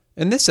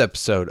In this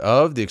episode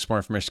of the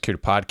Exploring Information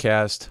Security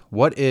Podcast,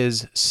 what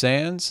is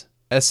SANS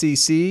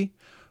SEC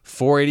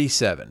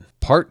 487,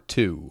 Part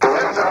 2?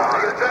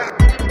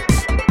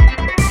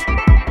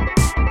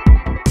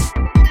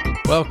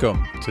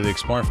 Welcome to the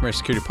Exploring Information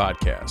Security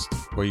Podcast,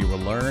 where you will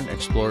learn,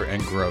 explore,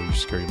 and grow your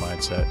security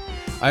mindset.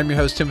 I'm your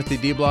host, Timothy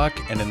D. Block,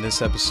 and in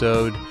this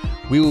episode,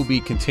 we will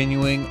be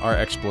continuing our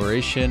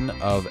exploration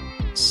of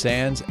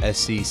SANS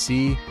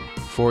SEC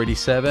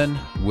 487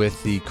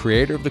 with the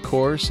creator of the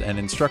course and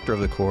instructor of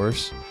the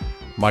course,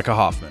 Micah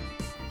Hoffman.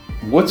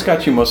 What's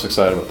got you most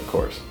excited about the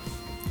course?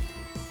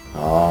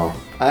 I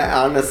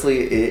honestly,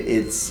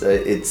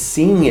 it's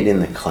seeing it in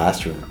the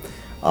classroom.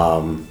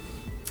 For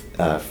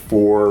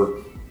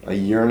a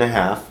year and a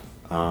half,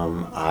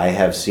 I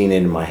have seen it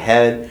in my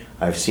head.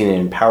 I've seen it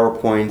in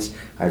PowerPoints.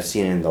 I've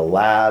seen it in the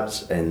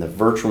labs and the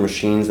virtual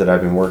machines that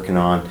I've been working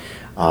on.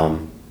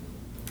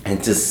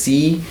 And to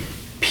see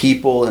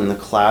people in the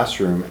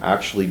classroom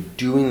actually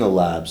doing the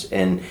labs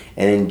and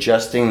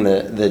ingesting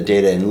the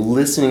data and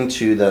listening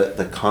to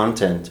the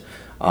content,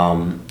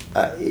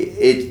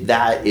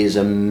 that is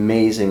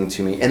amazing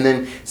to me. And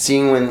then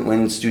seeing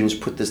when students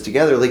put this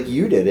together like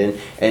you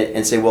did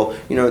and say, well,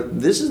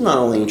 this is not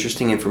only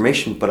interesting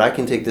information, but I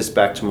can take this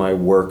back to my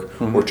work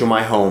or to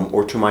my home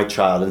or to my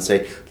child and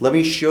say, let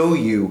me show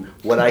you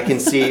what I can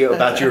see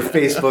about your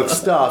Facebook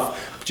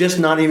stuff, just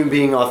not even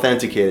being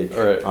authenticated.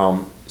 All right.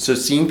 So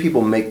seeing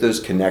people make those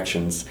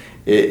connections,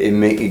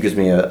 it gives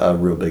me a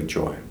real big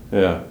joy.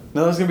 Yeah.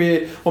 No, it's going to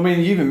be... Well, I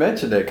mean, you even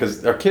mentioned it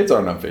because our kids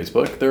aren't on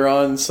Facebook. They're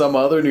on some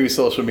other new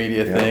social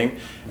media thing,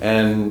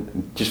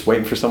 and just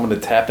waiting for someone to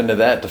tap into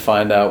that to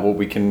find out what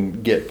we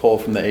can get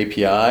pulled from the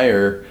API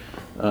or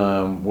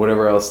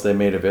whatever else they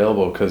made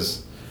available.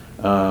 Because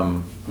I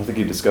don't think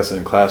you discussed it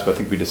in class, but I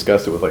think we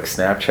discussed it with like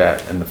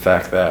Snapchat and the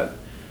fact that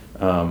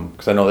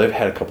because I know they've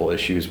had a couple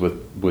issues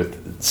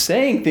with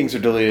saying things are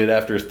deleted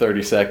after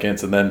 30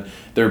 seconds and then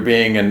there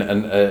being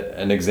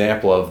an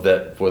example of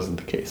that wasn't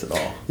the case at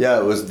all. Yeah,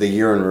 it was the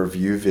year in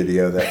review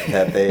video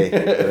that they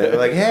were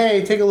like,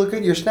 hey, take a look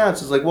at your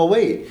snaps. It's like, well,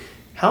 wait,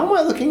 how am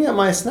I looking at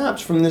my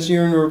snaps from this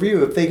year in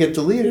review if they get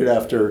deleted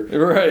after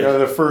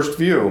the first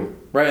view?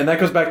 Right, and that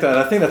goes back to that.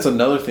 I think that's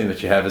another thing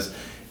that you have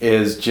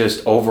is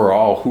just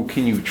overall, who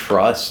can you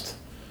trust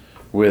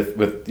with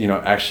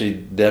actually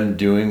them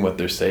doing what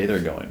they say they're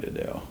going to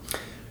do.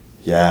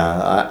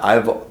 Yeah,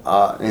 I've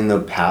in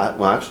the past,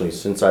 well, actually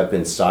since I've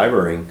been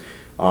cybering,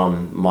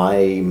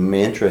 my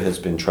mantra has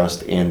been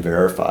trust and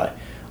verify.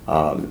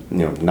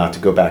 Not to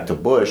go back to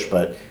Bush,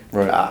 but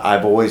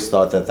I've always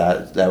thought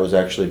that was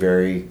actually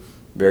very,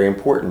 very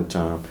important.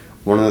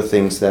 One of the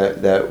things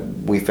that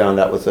we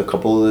found out with a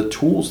couple of the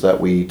tools that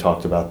we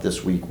talked about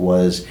this week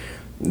was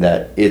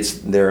that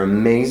they're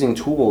amazing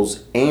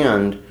tools,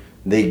 and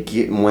they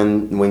get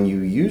when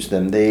you use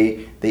them,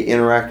 they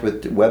interact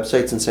with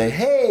websites and say,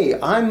 hey,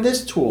 I'm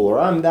this tool or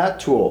I'm that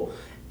tool.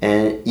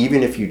 And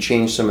even if you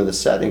change some of the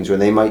settings, or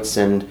they might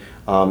send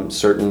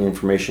certain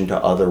information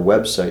to other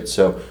websites.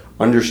 So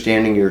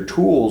understanding your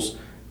tools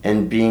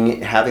and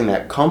having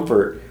that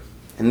comfort,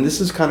 and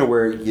this is kind of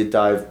where you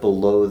dive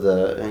below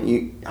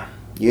you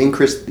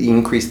increase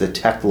the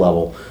tech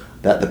level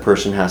that the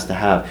person has to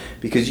have,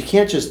 because you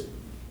can't just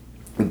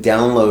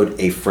download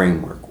a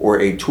framework or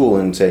a tool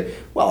and say,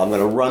 well, I'm going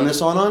to run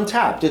this on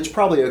Untapped. It's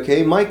probably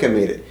okay. Micah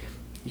made it.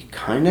 You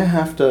kind of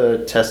have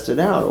to test it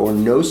out or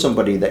know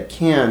somebody that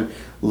can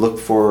look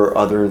for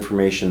other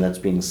information that's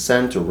being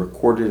sent or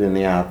recorded in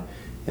the app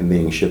and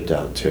being shipped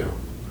out too.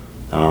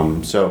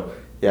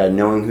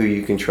 Knowing who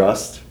you can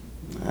trust,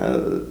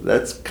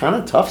 that's kind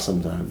of tough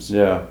sometimes.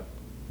 Yeah.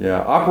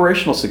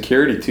 Operational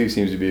security too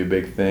seems to be a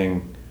big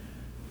thing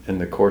in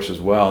the course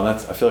as well, and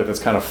I feel like that's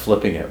kind of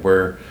flipping it,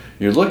 where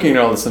you're looking at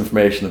all this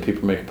information that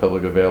people make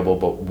public available,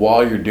 but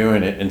while you're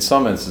doing it, in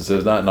some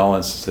instances, not in all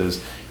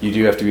instances, you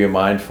do have to be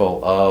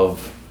mindful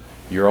of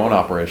your own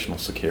operational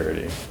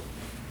security.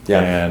 Yeah.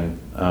 And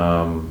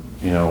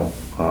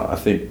I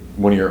think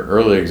one of your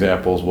early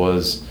examples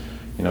was,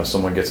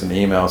 someone gets an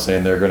email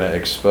saying they're going to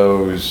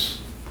expose,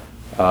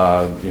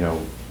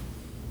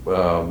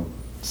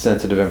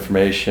 sensitive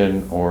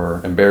information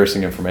or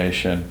embarrassing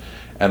information,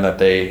 and that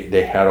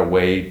they had a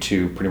way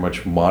to pretty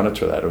much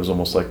monitor that. It was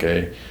almost like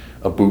a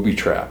booby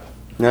trap.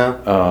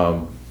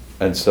 Yeah.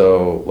 And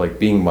so like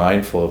being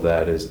mindful of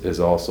that is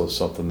also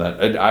something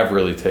that I've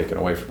really taken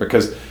away from,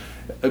 because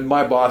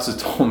my boss has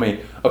told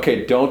me,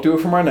 okay, don't do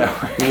it from our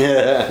network.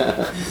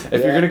 Yeah.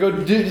 If you're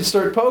going to go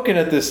start poking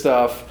at this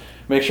stuff,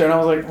 make sure. And I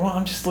was like, well,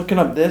 I'm just looking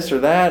up this or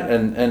that.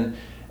 And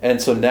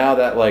so now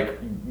that like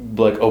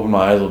opened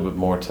my eyes a little bit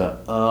more to,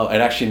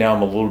 and actually now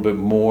I'm a little bit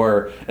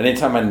more, and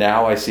anytime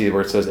I see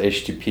where it says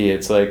HTTP,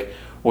 it's like,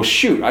 well,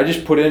 shoot, I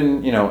just put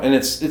in, and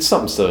it's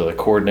something silly like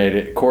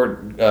coordinate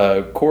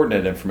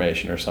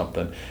information or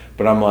something.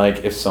 But I'm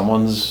like, if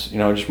someone's,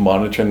 just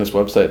monitoring this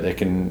website, they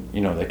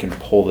can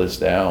pull this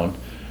down.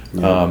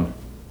 Yeah.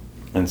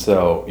 And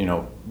so,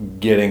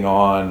 getting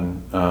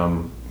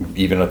on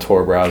even a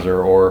Tor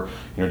browser or,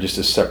 just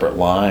a separate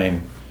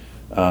line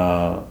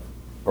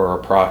or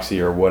a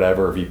proxy or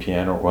whatever,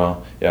 VPN, or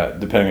well, yeah,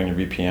 depending on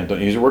your VPN.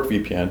 Don't use your work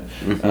VPN.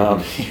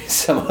 Use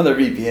some other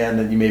VPN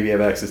that you maybe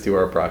have access to,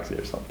 or a proxy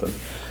or something.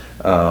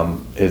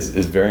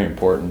 Is very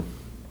important.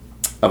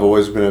 I've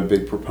always been a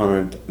big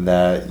proponent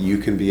that you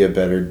can be a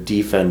better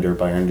defender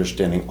by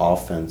understanding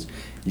offense.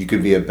 You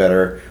could be a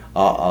better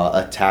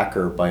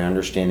attacker by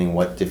understanding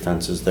what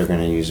defenses they're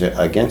going to use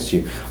against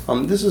you.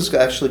 This is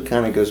actually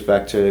kind of goes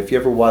back to, if you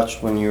ever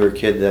watched when you were a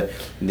kid,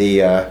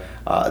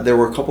 there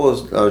were a couple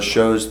of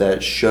shows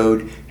that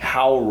showed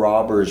how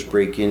robbers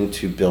break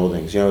into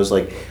buildings. You know, it was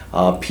like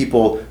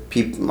people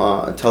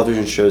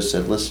television shows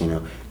said, listen, you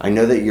know, I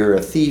know that you're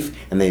a thief,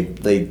 and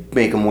they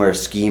make them wear a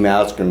ski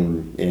mask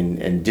and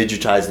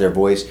digitize their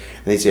voice,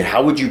 and they say,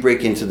 how would you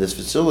break into this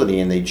facility?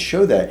 And they'd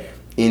show that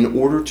in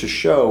order to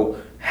show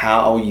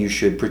how you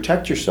should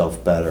protect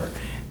yourself better.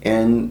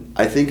 And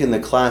I think in the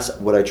class,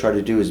 what I try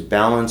to do is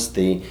balance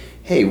the,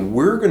 hey,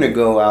 we're going to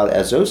go out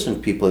as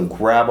OSINT people and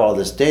grab all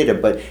this data,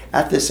 but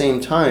at the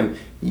same time,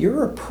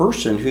 you're a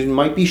person who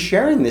might be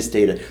sharing this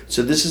data.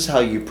 So this is how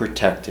you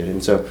protect it.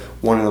 And so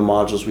one of the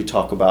modules we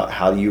talk about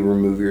how you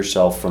remove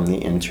yourself from the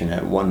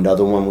internet.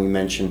 Another one we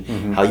mentioned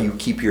how you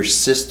keep your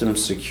system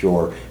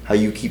secure, how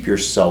you keep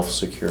yourself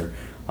secure.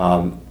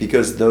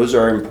 Because those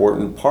are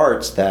important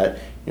parts that,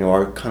 you know,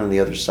 are kind of the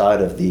other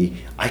side of the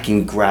I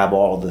can grab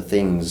all the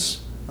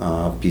things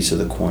piece of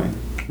the coin.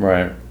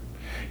 Right.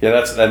 Yeah,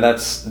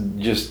 that's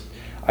just,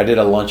 I did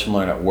a lunch and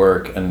learn at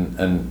work,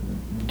 and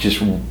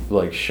just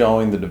like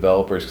showing the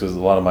developers, because a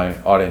lot of my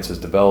audience is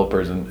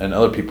developers and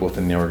other people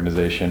within the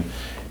organization,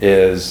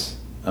 is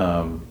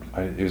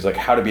it was like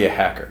how to be a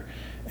hacker.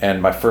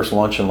 And my first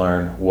lunch and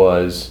learn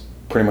was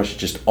pretty much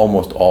just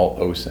almost all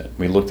OSINT.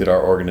 We looked at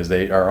our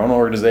own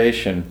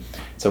organization,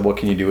 said, what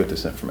can you do with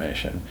this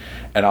information?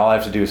 And all I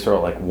have to do is throw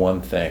out like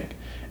one thing,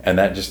 and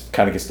that just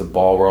kind of gets the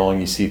ball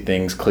rolling. You see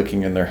things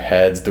clicking in their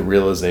heads, the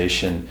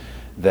realization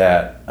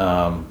that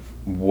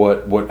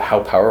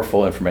how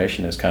powerful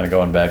information is, kind of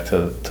going back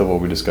to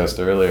what we discussed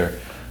earlier.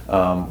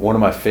 One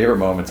of my favorite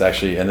moments,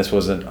 actually, and this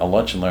wasn't a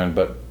lunch and learn,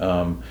 but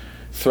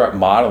threat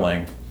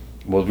modeling,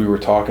 was we were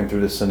talking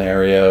through the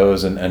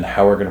scenarios and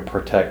how we're going to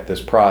protect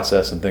this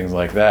process and things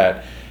like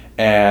that.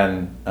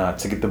 And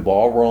to get the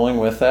ball rolling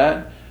with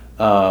that,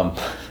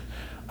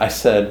 I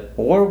said,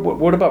 well,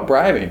 what about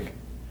bribing?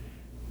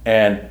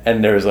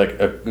 And there was like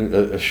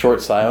a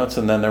short silence,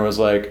 and then there was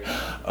like,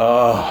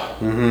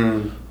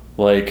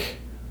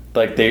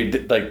 like they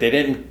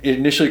didn't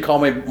initially call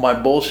me my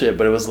bullshit,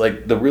 but it was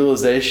like the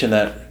realization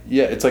that,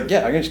 yeah, it's like, yeah,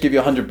 I'm gonna just give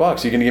you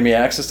 $100. You're gonna give me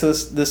access to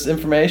this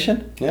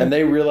information, yeah. And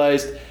they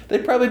realized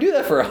they'd probably do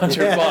that for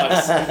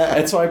 $100.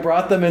 And so I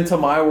brought them into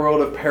my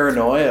world of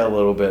paranoia a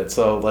little bit.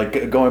 So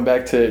like going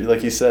back to,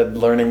 like you said,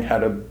 learning how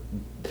to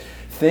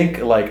think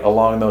like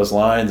along those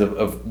lines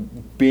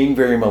of being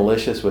very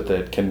malicious with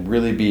it can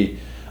really be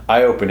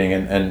eye-opening.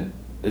 And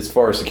as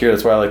far as security,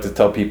 that's why I like to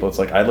tell people, it's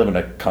like I live in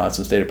a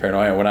constant state of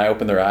paranoia. When I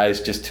open their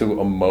eyes just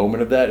to a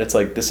moment of that, it's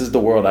like, this is the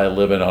world I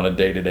live in on a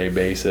day-to-day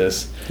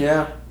basis.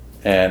 Yeah.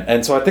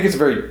 And so I think it's a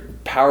very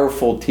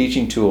powerful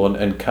teaching tool,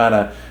 and kind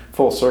of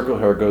full circle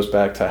here goes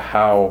back to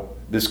how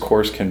this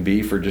course can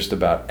be for just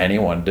about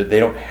anyone. They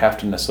don't have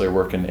to necessarily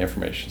work in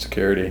information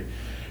security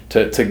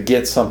to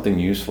get something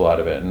useful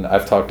out of it. And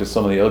I've talked to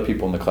some of the other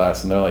people in the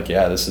class, and they're like,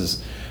 yeah, this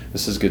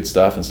is good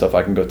stuff and stuff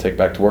I can go take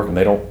back to work. And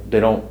they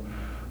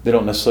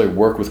don't necessarily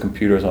work with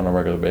computers on a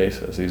regular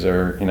basis. These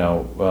are,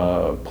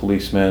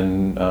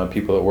 policemen,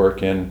 people that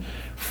work in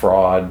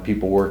fraud,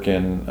 people work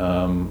in,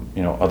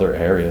 other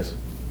areas.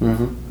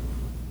 Mm-hmm.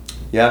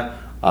 Yeah,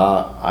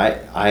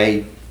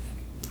 I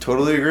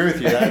totally agree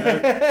with you.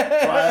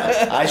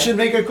 I should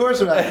make a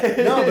course about it.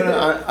 No, but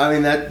I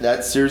mean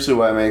that's seriously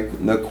why I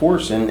make the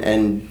course,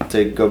 and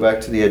to go back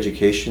to the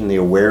education, the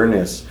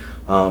awareness.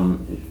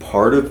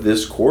 Part of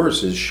this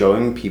course is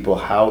showing people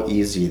how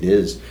easy it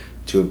is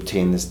to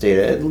obtain this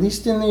data, at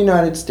least in the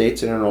United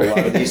States and in a lot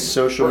of these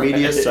social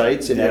media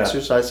sites and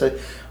exercise sites.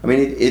 I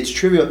mean, it's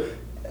trivial,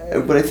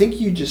 but I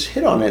think you just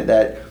hit on it,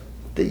 that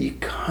you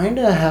kind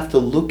of have to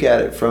look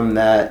at it from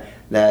that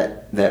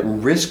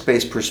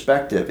risk-based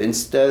perspective.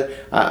 Instead,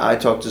 I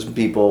talked to some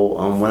people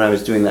when I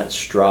was doing that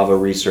Strava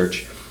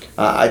research.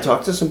 I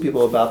talked to some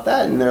people about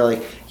that, and they're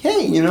like,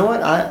 hey, you know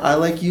what? I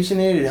like using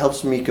it. It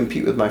helps me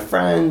compete with my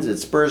friends. It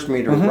spurs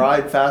me to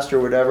ride faster,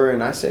 whatever.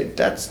 And I say,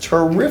 that's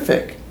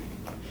terrific.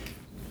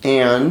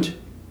 And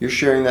you're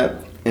sharing that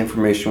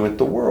information with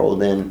the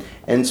world.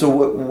 And so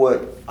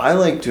what I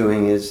like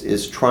doing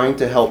is trying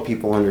to help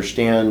people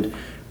understand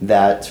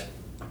that,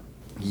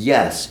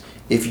 yes,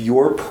 if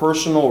your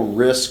personal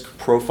risk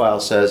profile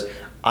says,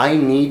 I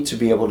need to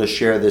be able to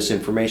share this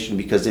information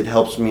because it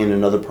helps me in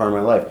another part of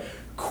my life,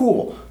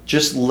 cool.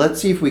 Just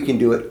let's see if we can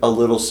do it a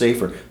little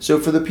safer. So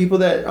for the people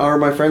that are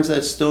my friends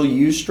that still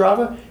use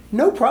Strava,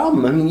 no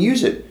problem. I mean,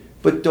 use it,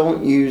 but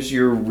don't use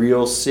your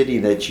real city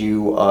that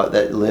you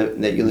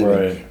live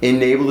in.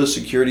 Enable the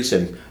security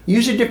settings.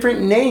 Use a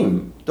different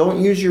name.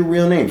 Don't use your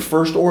real name,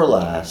 first or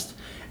last.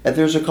 And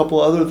there's a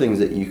couple other things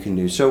that you can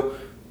do. So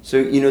So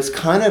it's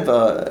kind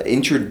of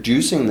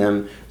introducing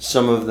them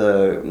some of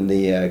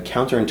the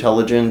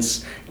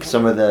counterintelligence,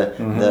 some of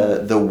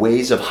the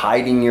ways of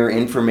hiding your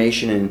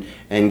information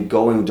and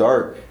going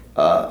dark,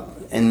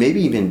 and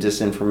maybe even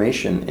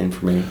disinformation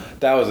information.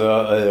 That was the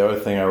other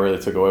thing I really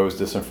took away was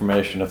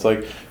disinformation. It's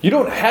like you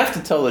don't have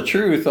to tell the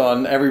truth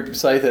on every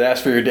site that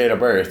asks for your date of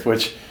birth.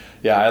 Which,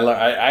 yeah,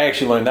 I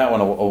actually learned that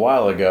one a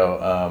while ago.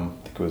 I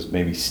think it was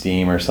maybe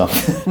Steam or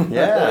something.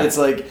 Yeah, it's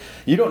like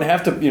you don't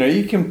have to.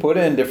 You can put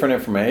in different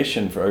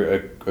information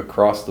for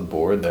across the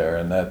board there,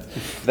 and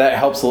that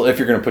helps if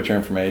you're going to put your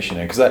information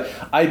in. Because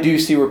I do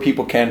see where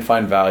people can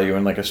find value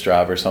in like a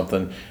Strava or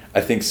something. I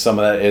think some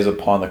of that is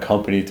upon the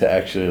company to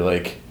actually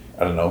like,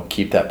 I don't know,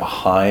 keep that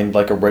behind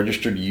like a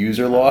registered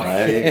user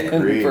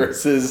login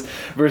versus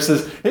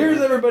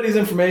here's everybody's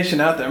information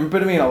out there.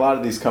 But I mean, a lot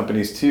of these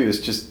companies too, it's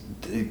just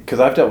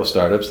because I've dealt with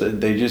startups that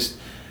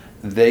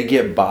they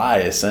get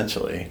by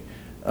essentially,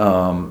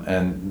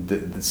 and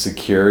the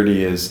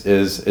security is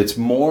it's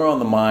more on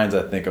the minds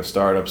I think of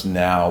startups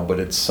now, but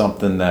it's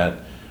something that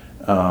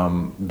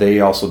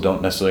they also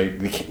don't necessarily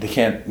they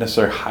can't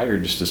necessarily hire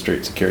just a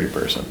straight security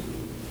person.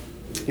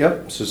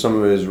 Yep. So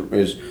some of it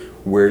is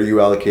where do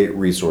you allocate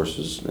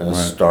resources? Right.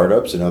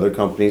 Startups and other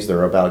companies,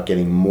 they're about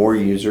getting more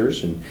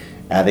users and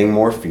adding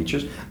more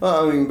features.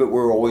 But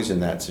we're always in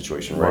that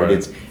situation, right?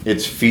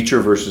 It's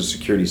feature versus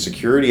security.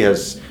 Security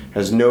has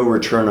no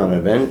return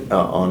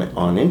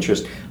on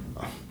interest.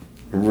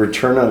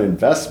 Return on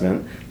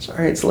investment.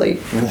 Sorry, it's late.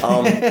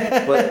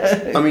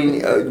 But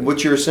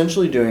what you're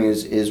essentially doing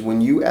is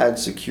when you add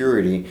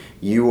security,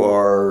 you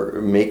are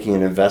making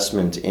an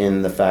investment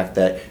in the fact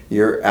that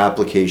your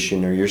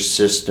application or your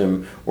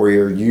system or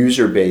your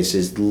user base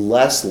is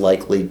less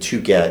likely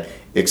to get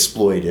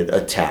exploited,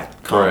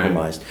 attacked,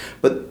 compromised. Right.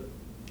 But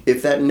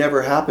if that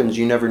never happens,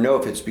 you never know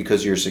if it's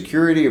because you're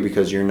security or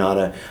because you're not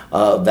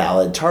a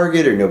valid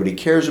target or nobody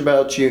cares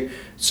about you.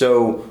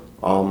 So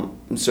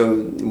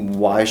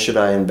why should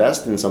I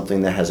invest in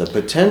something that has a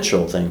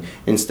potential thing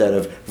instead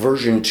of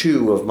version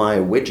 2 of my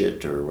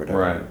widget or whatever?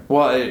 Right.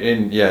 Well,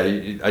 and yeah,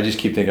 I just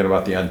keep thinking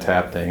about the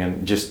Untapped thing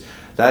and just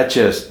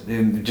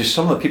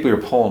some of the people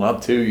you're pulling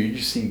up to. You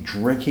just see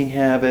drinking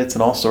habits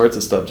and all sorts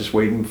of stuff, just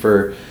waiting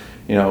for,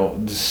 I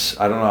don't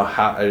know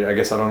how. I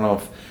guess I don't know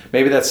if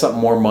maybe that's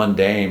something more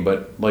mundane,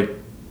 but like.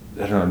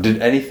 I don't know.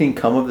 Did anything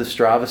come of the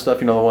Strava stuff?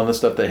 The one of the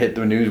stuff that hit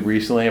the news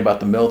recently about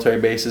the military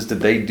bases.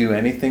 Did they do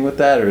anything with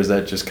that, or is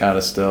that just kind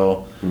of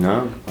still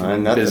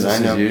business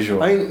as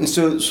usual?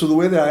 So the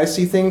way that I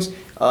see things,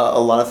 a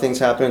lot of things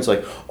happen. It's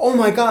like, oh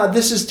my God,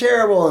 this is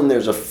terrible, and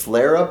there's a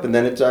flare up, and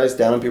then it dies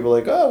down, and people are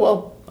like, oh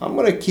well, I'm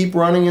going to keep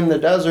running in the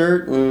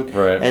desert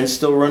and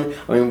still run.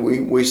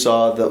 We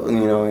saw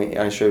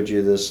I showed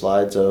you the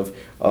slides of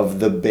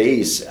the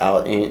base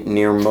out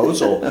near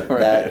Mosul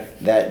right.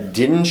 that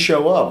didn't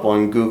show up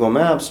on Google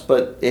Maps,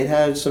 but it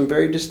had some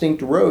very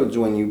distinct roads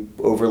when you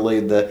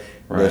overlaid the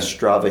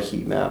Strava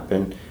heat map.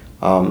 And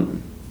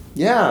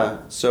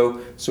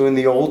so in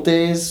the old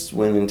days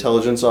when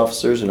intelligence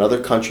officers in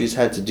other countries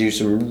had to do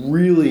some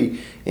really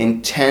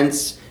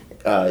intense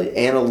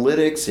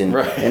analytics and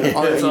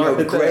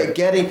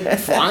getting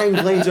flying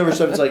planes over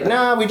stuff. It's like,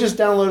 nah, we just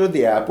downloaded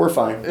the app. We're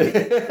fine.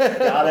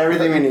 Got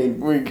everything we need.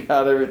 We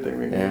got everything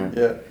we need.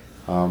 Yeah.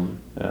 And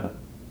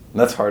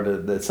that's hard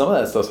to. Some of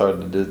that stuff's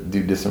hard to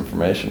do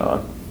disinformation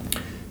on.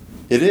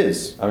 It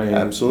is.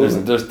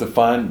 Absolutely. There's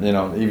defined.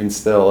 Even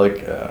still, like.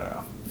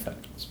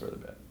 It's further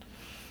back.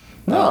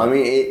 No, it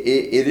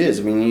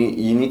is. You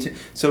need to.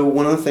 So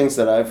one of the things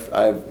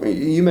that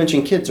you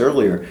mentioned kids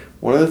earlier.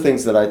 One of the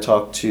things that I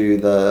talk to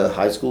the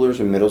high schoolers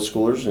and middle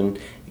schoolers and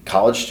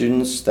college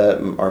students that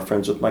are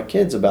friends with my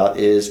kids about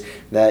is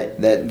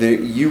that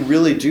you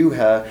really do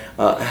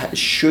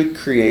should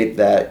create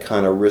that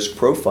kind of risk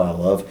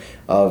profile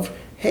of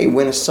hey,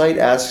 when a site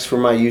asks for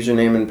my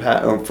username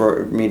and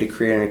for me to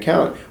create an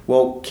account,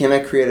 well, can I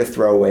create a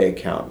throwaway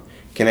account?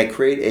 Can I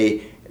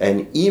create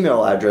an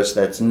email address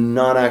that's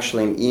not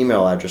actually an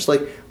email address,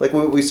 like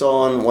what we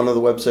saw on one of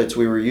the websites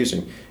we were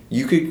using.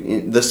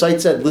 The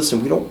site said,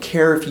 listen, we don't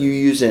care if you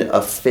use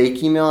a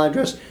fake email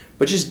address,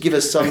 but just give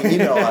us some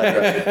email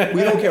address.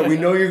 We don't care. We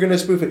know you're going to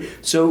spoof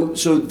it. So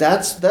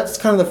that's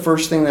kind of the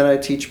first thing that I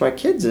teach my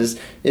kids is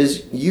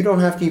you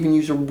don't have to even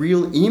use a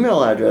real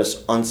email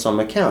address on some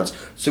accounts.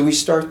 So we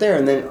start there,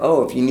 and then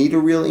if you need a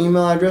real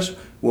email address,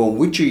 well,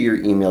 which of your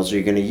emails are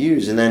you going to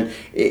use? And then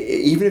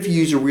even if you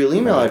use a real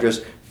email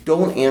address,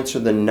 don't answer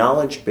the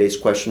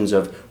knowledge-based questions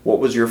of what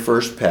was your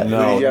first pet?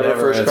 No, Who did you have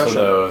never a first crush on?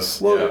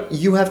 those. Well,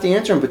 you have to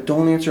answer them, but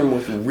don't answer them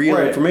with real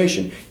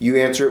information. You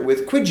answer it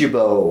with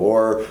Quijibo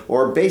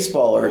or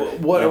baseball or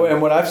what. And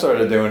what I've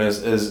started doing is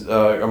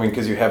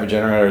because you have a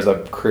generator, is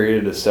I've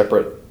created a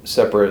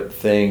separate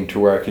thing to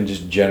where I can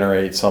just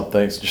generate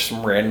something, it's just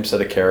some random set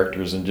of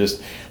characters, and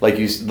just like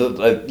you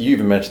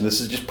even mentioned,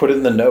 this is just put it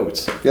in the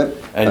notes. Yep.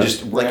 And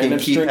just like random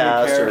string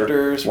of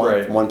characters.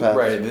 One pass.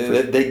 Right.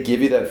 They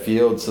give you that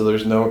field, so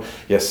there's no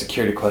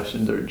security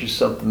questions or just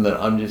something that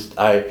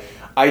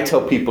I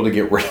tell people to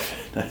get rid of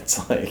it.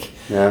 It's like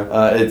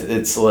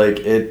it's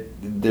like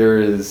there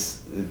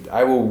is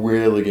I will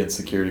rarely get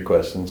security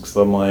questions because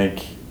I'm like,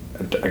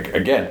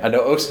 again, I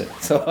know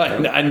OSINT, so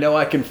I know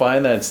I can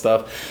find that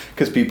stuff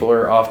because people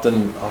are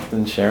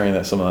often sharing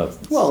that some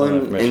of that. Well, some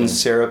of that and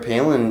Sarah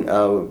Palin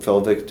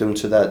fell victim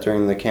to that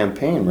during the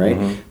campaign, right?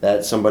 Mm-hmm.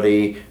 That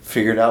somebody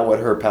figured out what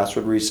her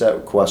password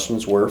reset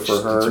questions were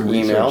for her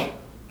email,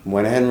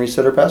 went ahead and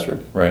reset her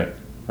password. Right.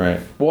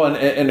 Well,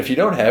 and if you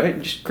don't have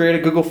it, just create a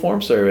Google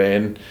Form survey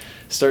and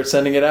start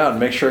sending it out and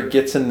make sure it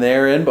gets in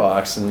their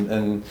inbox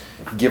and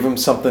give them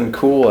something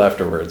cool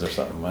afterwards or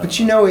something. But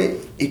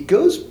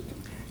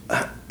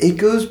it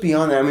goes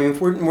beyond that. I mean,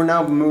 if we're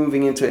now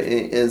moving into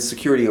a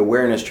security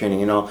awareness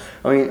training and all.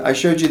 I mean, I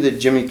showed you the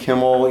Jimmy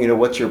Kimmel,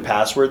 what's your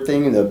password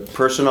thing, and the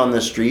person on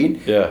the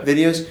street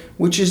videos,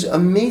 which is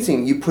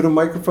amazing. You put a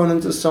microphone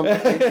into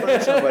somebody, in front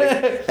of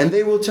somebody, and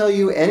they will tell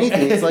you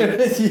anything. It's like,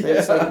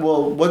 it's like,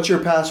 well, what's your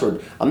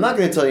password? I'm not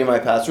going to tell you my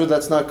password.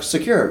 That's not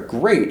secure.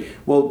 Great.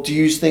 Well, do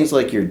you use things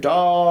like your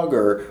dog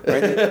or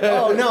anything?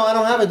 Oh, no, I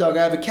don't have a dog.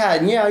 I have a cat.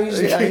 And yeah, I use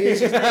his name.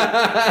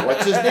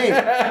 What's his name?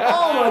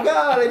 Oh, my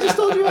God, I just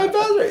told you my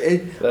password.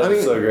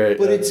 That's so great.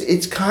 But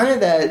it's kind of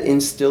that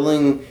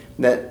instilling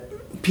that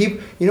people,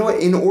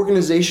 in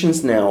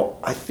organizations now,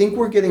 I think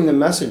we're getting the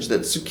message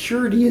that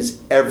security is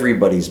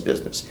everybody's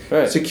business.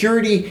 Right.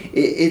 Security,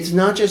 it's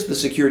not just the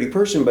security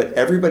person, but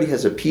everybody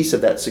has a piece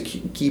of that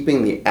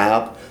keeping the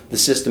app, the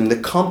system, the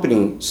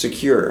company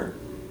secure.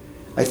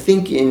 I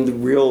think in the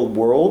real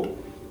world,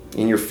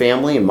 in your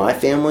family, in my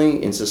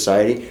family, in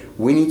society,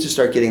 we need to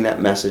start getting that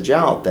message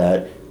out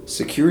that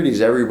security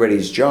is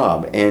everybody's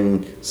job,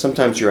 and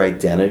sometimes your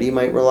identity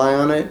might rely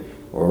on it,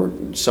 or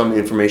some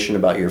information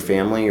about your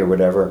family or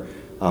whatever,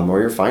 or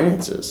your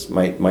finances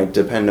might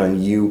depend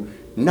on you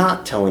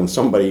not telling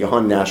somebody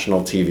on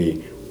national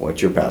TV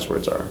what your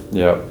passwords are.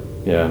 Yeah,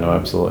 no,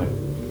 absolutely.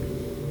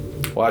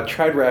 Well, I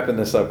tried wrapping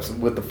this up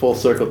with the full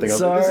circle thing.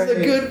 Sorry. This is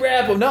a good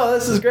wrap up. No,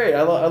 this is great.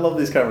 I love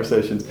these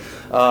conversations.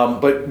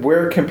 But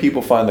where can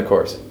people find the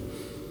course?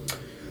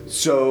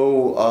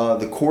 So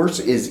the course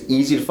is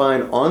easy to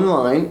find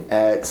online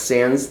at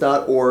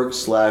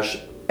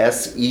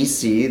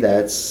sans.org/SEC.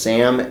 That's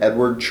Sam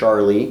Edward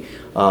Charlie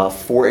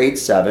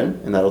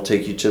 487, and that'll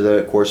take you to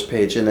the course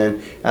page. And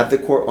then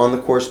on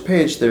the course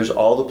page, there's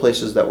all the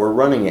places that we're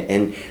running it.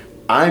 And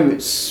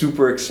I'm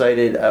super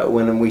excited.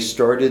 When we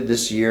started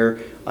this year,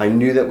 I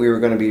knew that we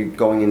were going to be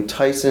going in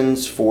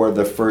Tyson's for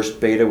the first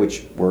beta,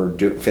 which we're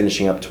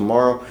finishing up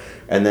tomorrow.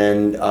 And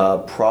then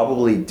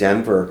probably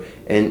Denver.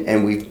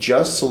 And we've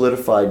just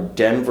solidified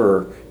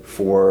Denver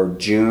for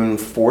June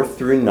 4th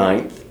through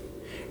 9th.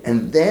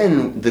 And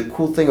then the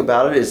cool thing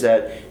about it is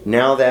that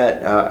now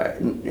that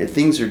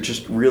things are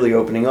just really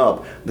opening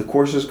up, the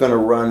course is going to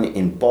run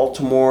in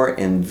Baltimore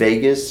and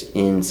Vegas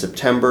in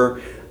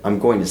September. I'm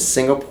going to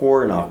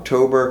Singapore in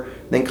October,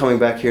 then coming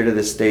back here to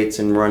the States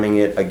and running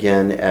it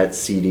again at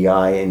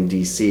CDI in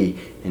DC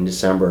in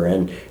December.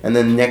 And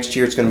then next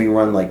year it's going to be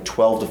run like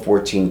 12 to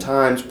 14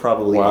 times,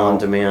 probably on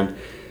demand.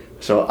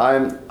 So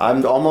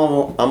I'm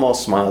all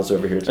smiles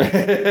over here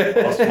today.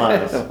 All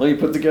smiles. Well, you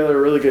put together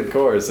a really good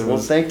course.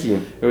 Thank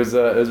you. It was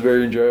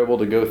very enjoyable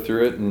to go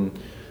through it, and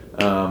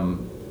so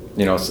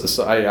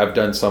I've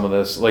done some of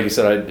this. Like you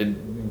said, I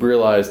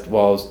realized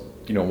while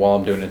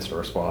I'm doing incident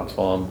response,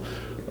 while I'm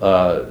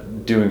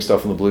doing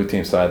stuff on the blue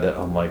team side, that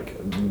I'm like,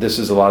 this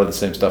is a lot of the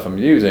same stuff I'm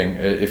using.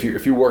 If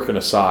you work in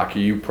a SOC,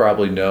 you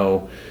probably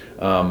know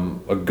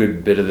a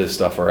good bit of this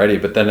stuff already.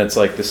 But then it's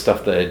like the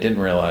stuff that I didn't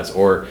realize,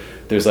 or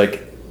there's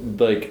like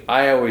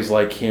I always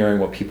like hearing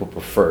what people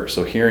prefer.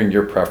 So hearing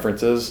your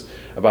preferences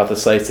about the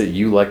sites that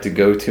you like to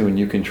go to and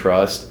you can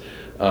trust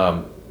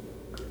are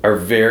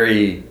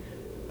very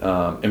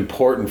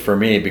important for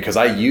me, because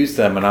I use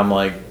them and I'm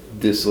like,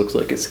 this looks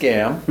like a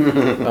scam.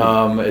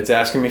 It's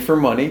asking me for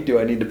money. Do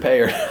I need to pay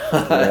or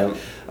not? Yeah.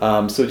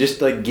 So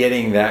just like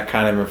getting that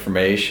kind of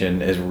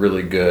information is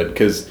really good,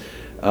 because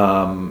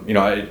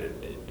I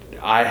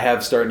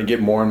have started to get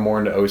more and more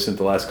into OSINT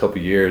the last couple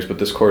of years, but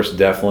this course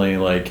definitely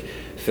like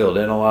filled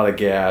in a lot of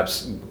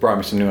gaps, brought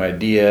me some new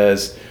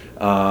ideas.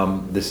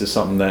 This is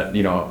something that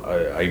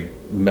I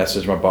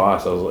messaged my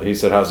boss. He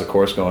said, "How's the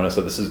course going?" I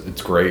said,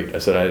 "It's great." I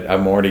said,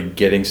 "I'm already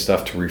getting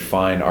stuff to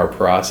refine our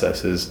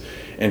processes,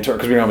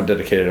 because we don't have a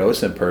dedicated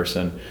OSINT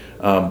person,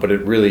 but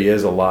it really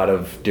is a lot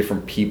of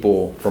different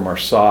people, from our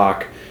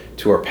SOC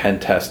to our pen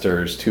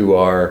testers to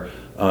our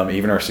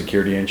even our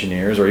security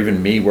engineers, or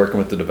even me working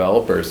with the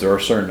developers. There are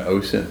certain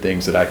OSINT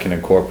things that I can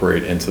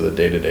incorporate into the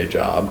day-to-day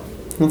job."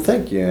 Well,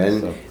 thank you.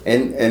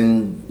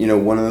 And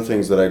one of the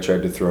things that I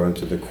tried to throw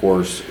into the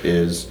course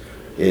is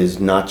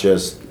not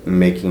just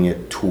making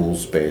it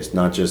tools based,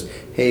 not just,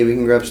 hey, we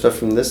can grab stuff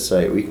from this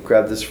site, we can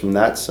grab this from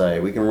that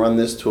site, we can run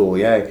this tool,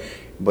 yay.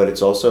 But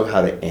it's also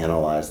how to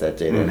analyze that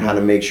data, and how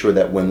to make sure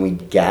that when we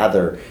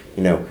gather,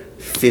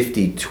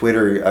 50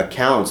 Twitter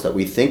accounts that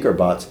we think are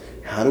bots,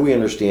 how do we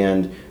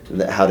understand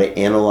how to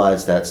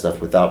analyze that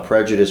stuff without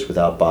prejudice,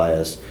 without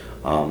bias?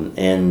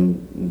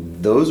 And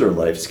those are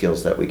life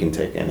skills that we can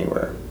take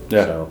anywhere.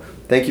 Yeah. So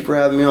thank you for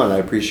having me on. I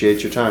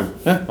appreciate your time.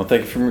 Yeah. Well,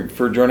 thank you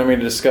for joining me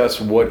to discuss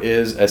what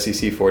is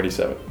SEC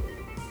 487.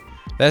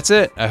 That's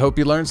it. I hope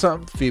you learned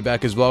something.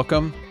 Feedback is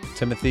welcome.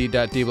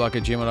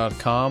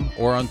 timothy.dblock@gmail.com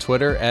or on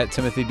Twitter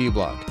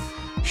 @timothydblock.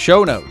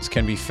 Show notes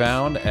can be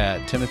found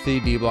at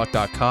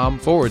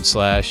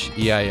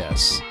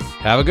timothydblock.com/EIS.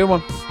 Have a good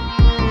one.